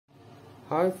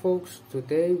Hi folks,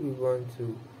 today we want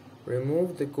to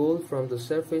remove the gold from the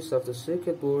surface of the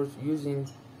circuit board using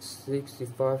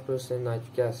 65%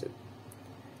 nitric acid.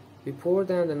 We pour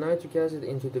down the nitric acid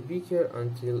into the beaker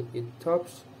until it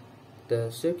tops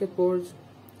the circuit board,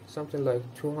 something like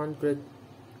 200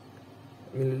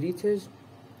 milliliters.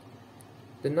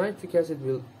 The nitric acid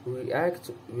will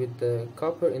react with the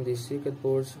copper in the circuit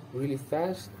boards really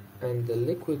fast, and the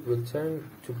liquid will turn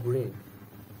to green.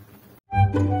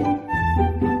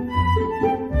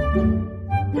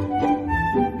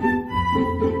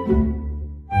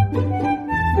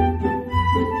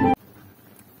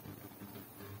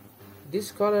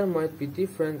 This color might be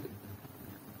different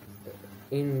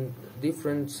in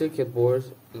different circuit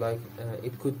boards, like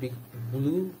it could be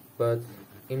blue, but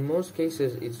in most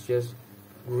cases it's just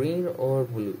green or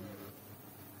blue.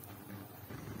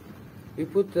 We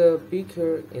put the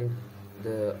beaker in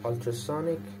the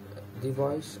ultrasonic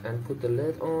device and put the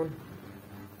lid on.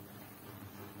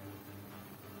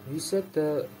 We set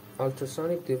the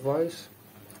ultrasonic device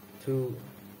to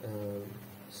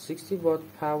 60 watt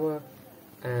power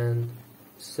and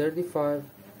 35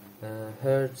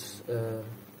 hertz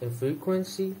in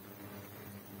frequency.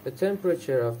 The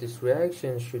temperature of this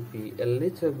reaction should be a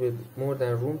little bit more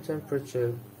than room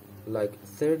temperature, like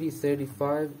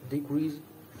 30-35 degrees,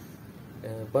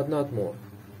 but not more.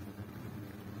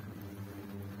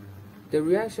 The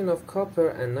reaction of copper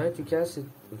and nitric acid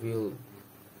will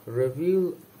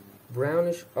reveal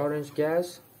brownish orange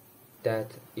gas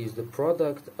that is the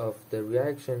product of the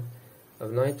reaction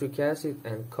of nitric acid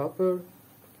and copper,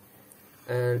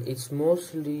 and it's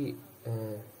mostly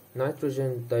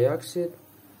nitrogen dioxide,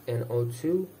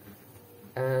 NO2,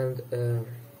 and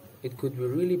it could be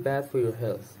really bad for your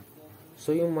health.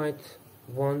 So you might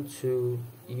want to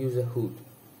use a hood,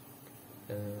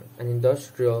 an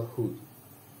industrial hood.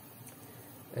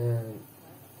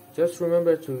 Just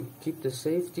remember to keep the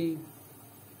safety,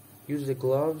 use the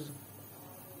gloves,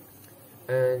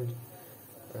 and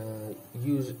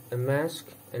use a mask,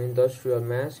 an industrial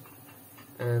mask,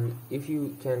 and if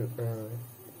you can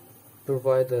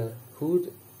provide a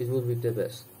hood, it will be the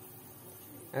best.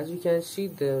 As you can see,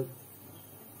 the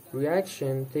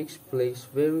reaction takes place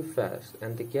very fast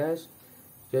and the gas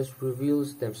just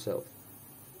reveals themselves.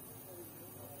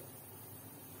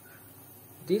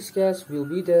 This gas will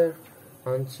be there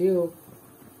until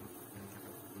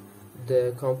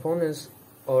the components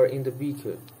are in the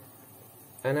beaker,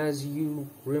 and as you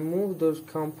remove those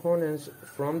components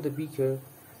from the beaker,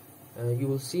 you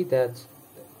will see that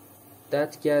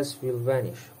gas will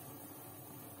vanish.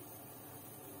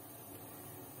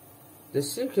 The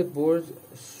circuit board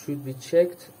should be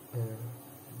checked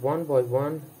one by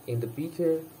one in the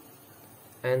beaker,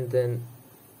 and then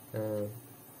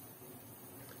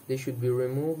they should be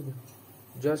removed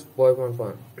just by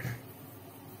one.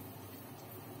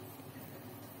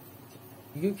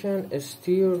 You can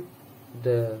steer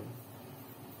the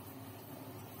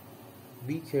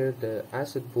beaker, the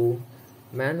acid pool,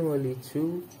 manually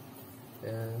too,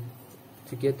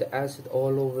 to get the acid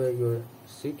all over your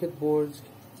circuit boards.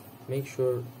 Make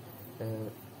sure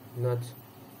not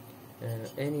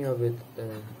any of it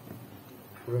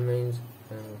remains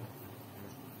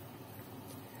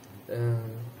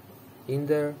in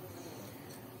there.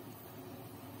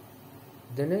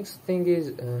 The next thing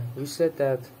is, we said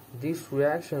that this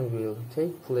reaction will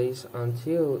take place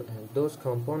until those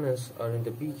components are in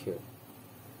the beaker.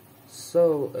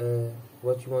 So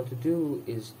what you want to do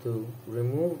is to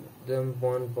remove them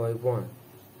one by one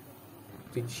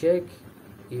to check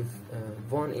if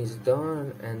one is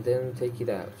done, and then take it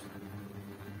out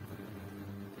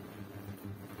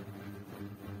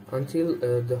until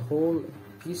the whole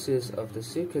pieces of the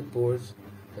circuit boards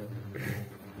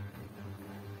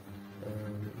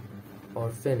are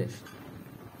finished.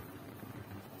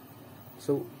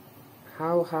 So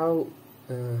how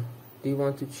do you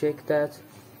want to check that?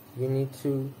 You need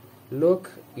to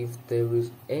look if there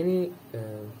is any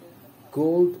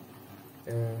gold,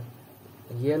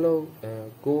 yellow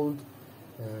gold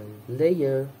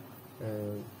layer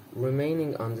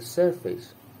remaining on the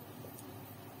surface.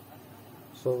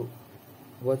 So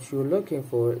what you're looking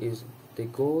for is the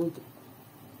gold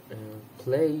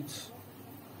plates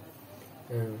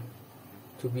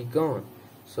to be gone.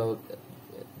 So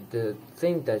the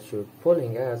thing that you're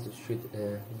pulling out should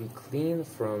be clean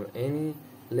from any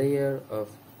layer of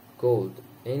gold,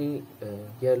 any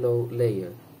yellow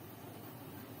layer.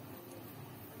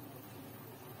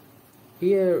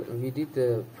 Here we did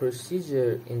the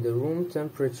procedure in the room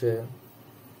temperature,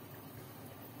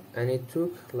 and it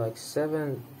took like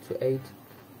 7 to 8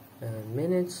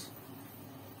 minutes,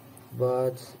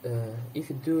 but if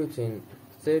you do it in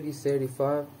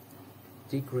 30-35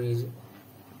 degrees,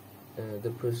 the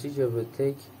procedure will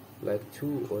take like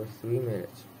 2 or 3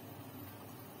 minutes.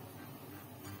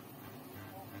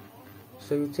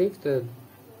 So you take the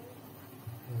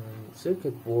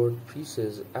circuit board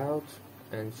pieces out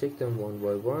and check them one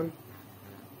by one,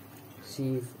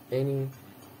 see if any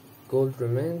gold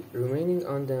remaining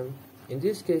on them. In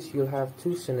this case, you'll have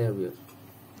two scenarios.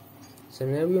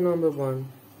 Scenario number one,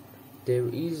 there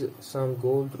is some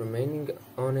gold remaining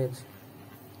on it,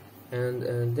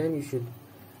 and then you should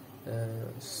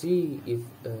see if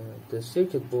the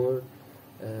circuit board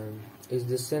is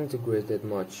disintegrated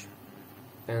much,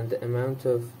 and the amount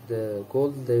of the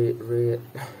gold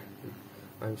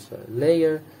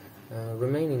layer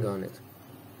remaining on it.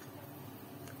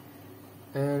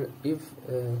 And if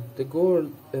the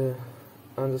gold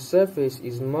on the surface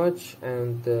is much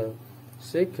and the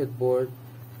circuit board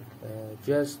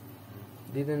just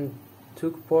didn't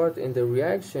took part in the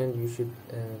reaction, you should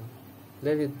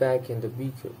let it back in the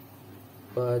beaker.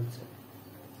 But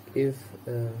if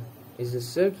the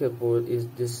circuit board is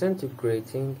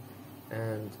disintegrating,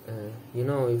 and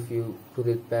if you put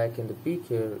it back in the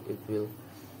beaker, it will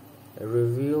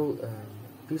reveal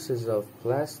pieces of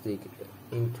plastic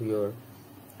into your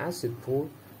acid pool,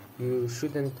 you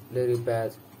shouldn't let it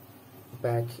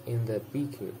back in the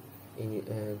beaker.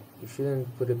 You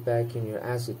shouldn't put it back in your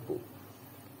acid pool.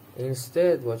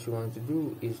 Instead, what you want to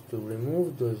do is to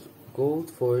remove those gold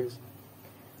foils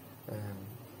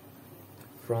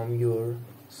from your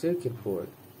circuit board.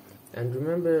 And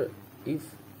remember,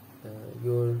 if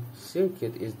your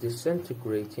circuit is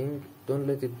disintegrating, don't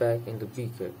let it back in the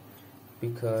beaker,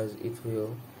 because it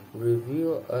will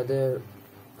reveal other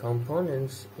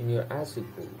components in your acid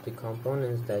pool, the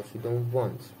components that you don't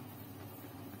want.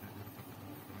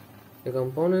 The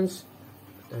components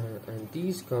and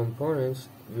these components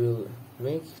will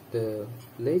make the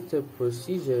later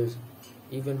procedures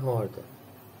even harder.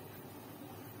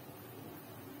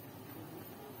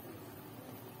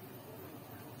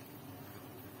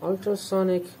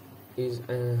 Ultrasonic is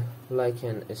like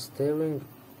an steering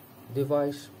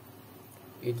device.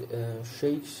 It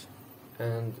shakes,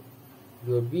 and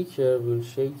your beaker will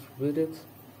shake with it,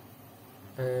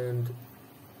 and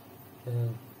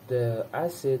the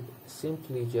acid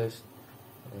simply just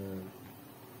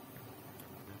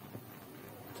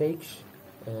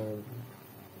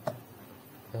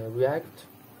react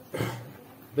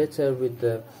better with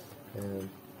the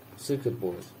circuit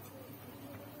board.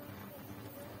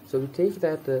 So we take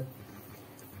that the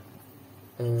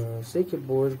circuit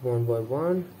boards one by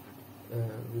one,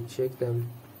 we check them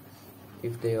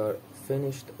if they are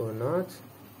finished or not,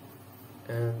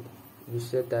 and we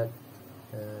said that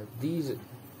these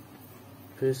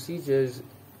procedures,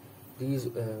 these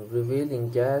revealing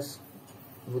gas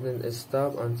wouldn't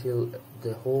stop until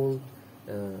the whole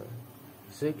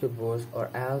circuit boards are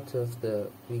out of the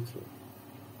beaker.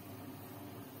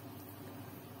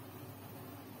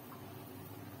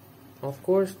 Of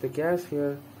course, the gas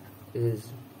here is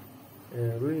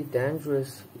really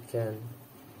dangerous. It can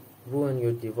ruin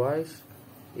your device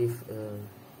if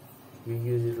you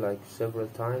use it like several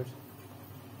times.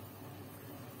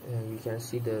 You can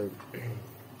see the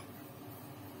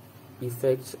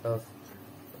effects of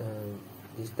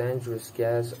this dangerous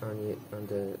gas on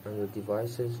your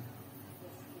devices.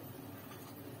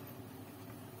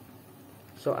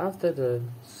 So after the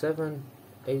 7-8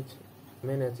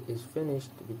 minutes is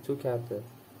finished, we took out the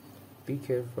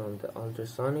beaker from the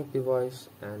ultrasonic device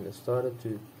and started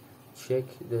to check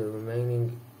the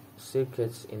remaining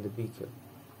circuits in the beaker.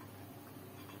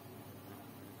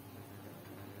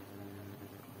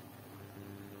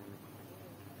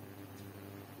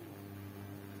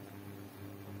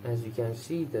 As you can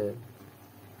see, the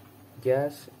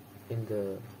gas in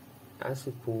the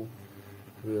acid pool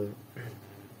will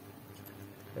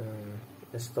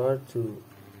start to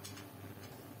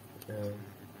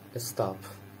stop.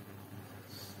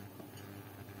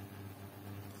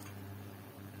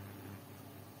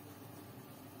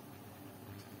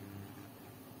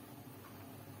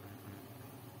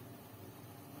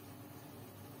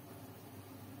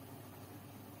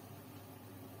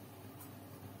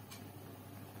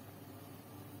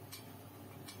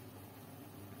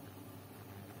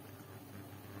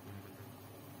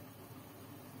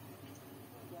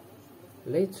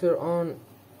 Later on,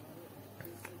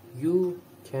 you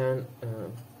can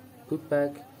put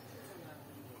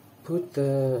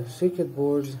the circuit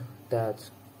boards that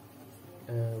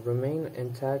remain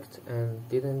intact and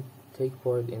didn't take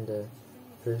part in the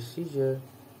procedure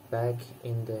back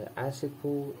in the acid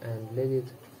pool and let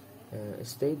it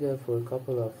stay there for a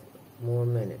couple of more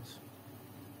minutes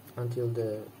until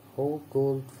the whole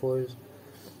gold foils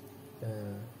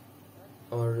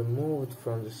are removed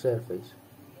from the surface.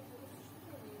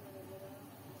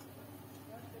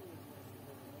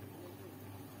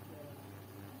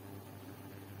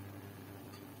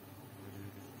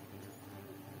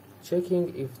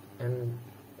 Checking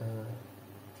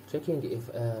if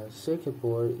a circuit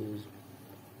board is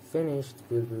finished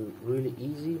will be really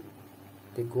easy.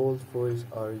 The gold foils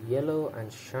are yellow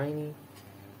and shiny,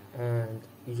 and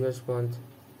you just want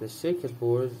the circuit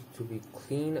board to be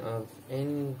clean of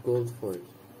any gold foils.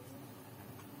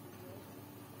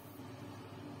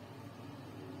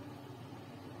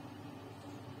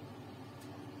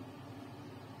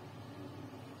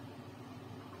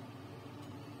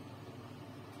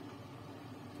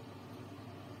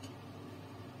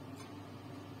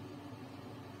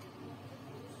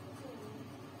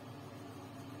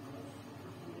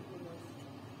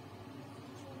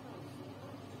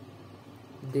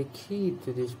 The key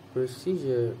to this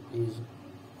procedure is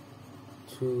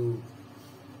to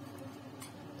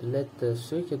let the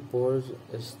circuit boards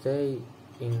stay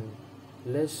in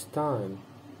less time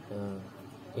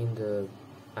in the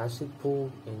acid pool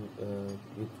in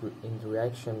the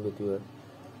reaction with your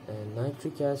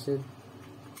nitric acid,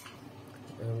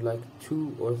 like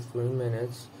 2 or 3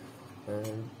 minutes.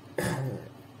 And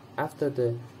after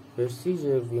the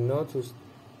procedure, we noticed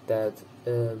that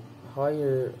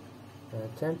higher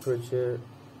temperature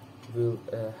will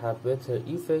have better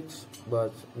effects,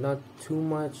 but not too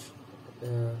much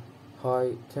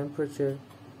high temperature,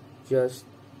 just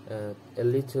a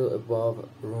little above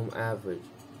room average.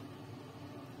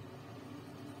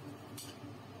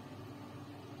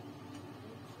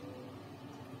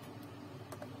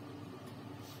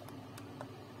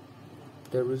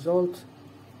 The result,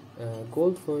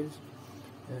 gold foils,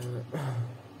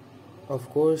 of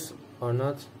course, are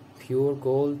not pure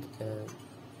gold.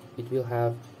 It will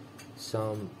have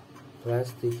some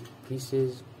plastic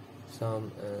pieces,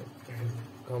 some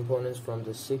components from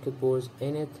the circuit boards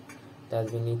in it that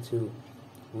we need to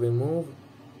remove.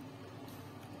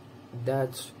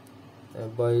 That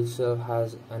by itself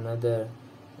has another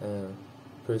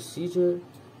procedure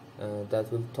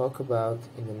that we'll talk about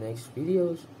in the next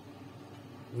videos.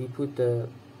 We put the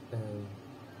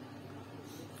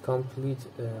complete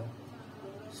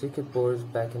circuit boards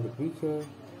back in the beaker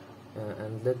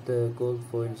and let the gold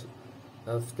foils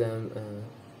of them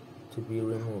to be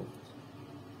removed.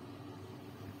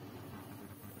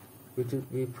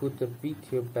 We put the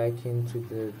beaker back into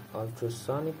the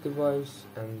ultrasonic device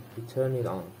and we turn it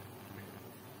on.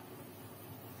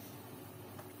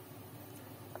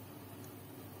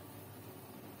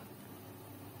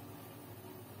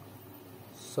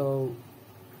 So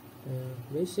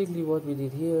basically what we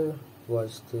did here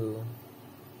was to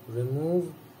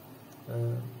remove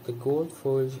the gold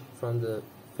foils from the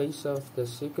face of the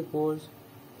circuit boards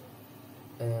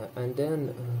and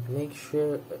then make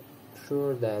sure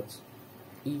that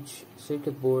each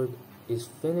circuit board is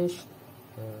finished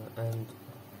and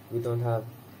we don't have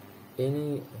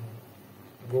any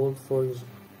gold foils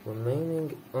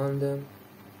remaining on them.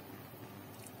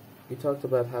 We talked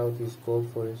about how these gold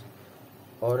foils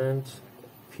aren't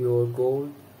pure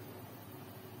gold.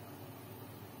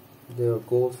 They are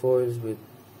gold foils with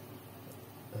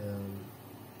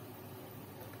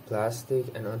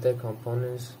plastic and other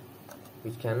components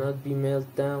which cannot be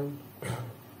melted down.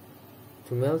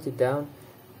 To melt it down,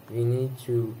 we need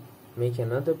to make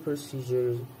another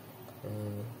procedure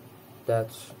that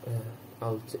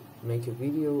I'll make a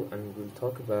video and we'll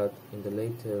talk about in the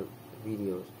later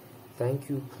videos. Thank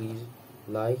you. Please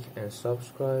like and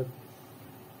subscribe.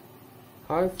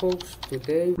 Hi folks,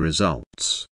 today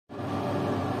results.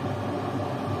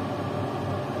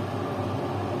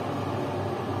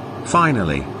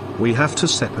 Finally, we have to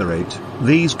separate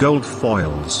these gold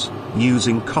foils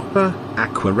using copper,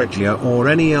 aqua regia or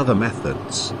any other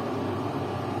methods.